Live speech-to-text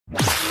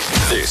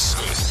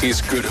This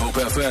is Good Hope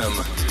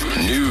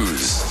FM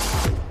News.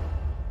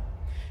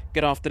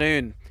 Good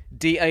afternoon.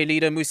 DA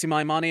leader Mmusi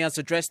Maimane has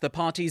addressed the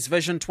party's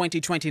Vision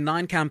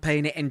 2029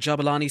 campaign in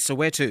Jabulani,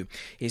 Soweto.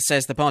 He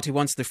says the party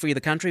wants to free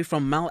the country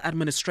from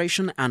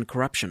maladministration and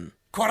corruption.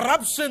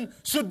 Corruption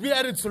should be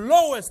at its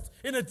lowest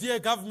in a DA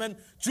government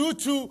due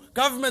to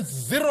government's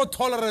zero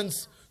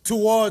tolerance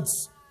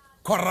towards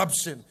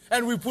corruption.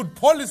 And we put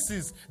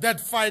policies that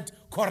fight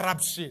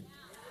corruption.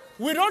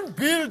 We don't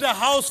build a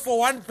house for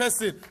one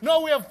person. No,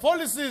 we have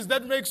policies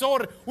that make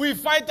sure we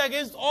fight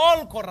against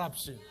all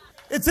corruption.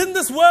 It's in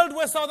this world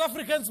where South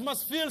Africans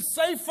must feel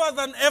safer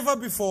than ever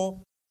before.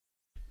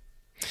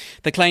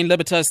 The Klein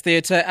Libertas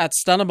Theatre at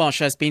Stellenbosch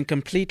has been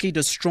completely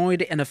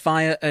destroyed in a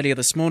fire earlier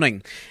this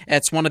morning.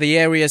 It's one of the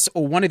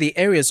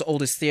area's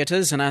oldest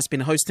theatres and has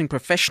been hosting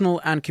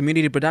professional and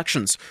community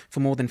productions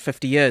for more than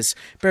 50 years.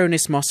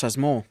 Berenice Moss has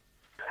more.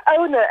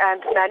 Owner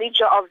and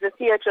manager of the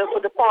theatre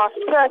for the past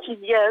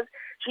 30 years,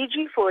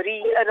 Gigi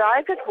Fourie,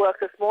 arrived at work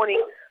this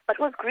morning but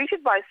was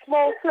greeted by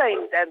small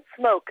flames and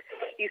smoke.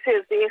 He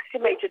says the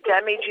estimated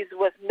damage is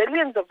worth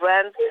millions of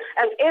rands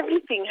and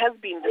everything has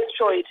been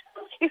destroyed.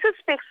 He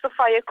suspects the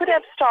fire could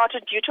have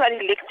started due to an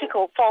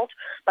electrical fault,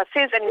 but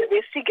says an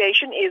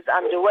investigation is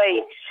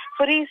underway.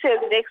 Fourie says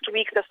next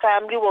week the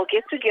family will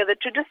get together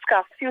to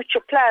discuss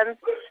future plans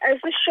as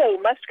the show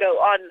must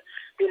go on.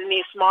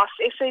 Berenice Moss,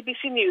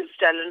 SABC News,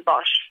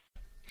 Stellenbosch.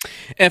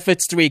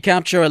 Efforts to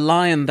recapture a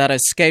lion that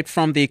escaped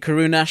from the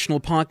Karoo National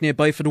Park near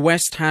Beaufort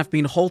West have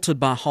been halted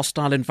by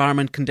hostile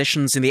environment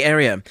conditions in the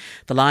area.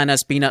 The lion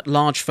has been at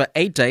large for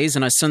 8 days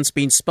and has since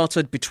been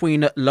spotted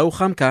between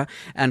Louwgamka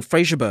and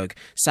Fraserburg.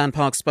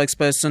 Sandpark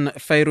spokesperson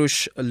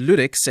Feyrush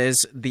Ludik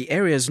says the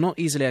area is not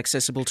easily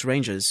accessible to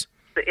rangers.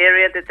 The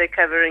area that they're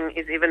covering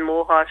is even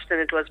more harsh than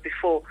it was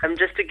before.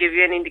 Just to give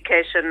you an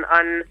indication,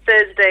 on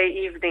Thursday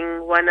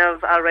evening, one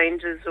of our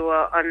rangers who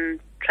were on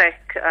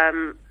track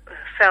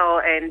fell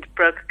and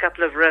broke a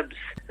couple of ribs.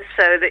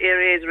 So the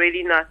area is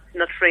really not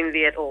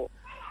friendly at all.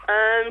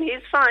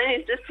 He's fine.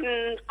 He's just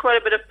in quite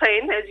a bit of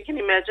pain, as you can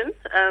imagine.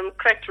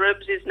 Cracked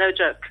ribs is no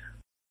joke.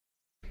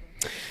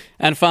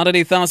 And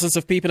finally, thousands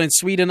of people in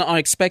Sweden are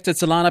expected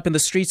to line up in the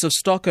streets of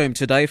Stockholm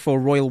today for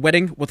a royal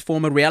wedding, with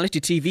former reality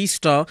TV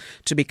star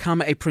to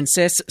become a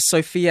Princess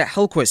Sofia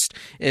Hellquist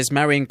is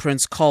marrying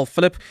Prince Carl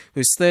Philip,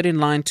 who's third in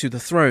line to the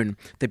throne.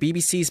 The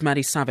BBC's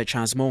Maddie Savage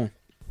has more.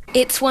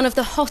 It's one of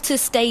the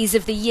hottest days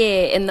of the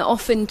year in the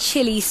often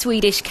chilly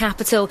Swedish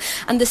capital,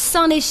 and the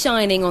sun is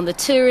shining on the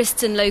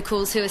tourists and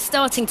locals who are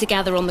starting to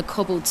gather on the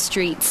cobbled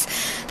streets.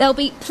 There'll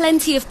be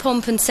plenty of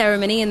pomp and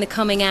ceremony in the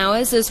coming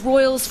hours as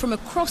royals from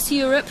across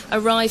Europe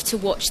arrive to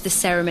watch the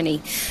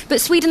ceremony.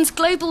 But Sweden's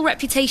global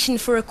reputation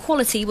for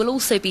equality will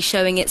also be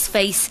showing its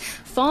face.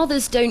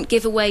 Fathers don't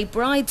give away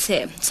brides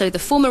here, so the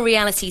former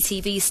reality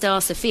TV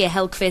star Sofia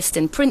Hellquist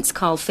and Prince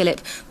Carl Philip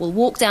will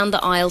walk down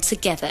the aisle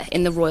together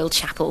in the royal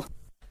chapel.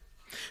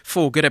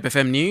 For Good Hope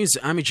FM News,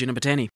 I'm Eugene Batani.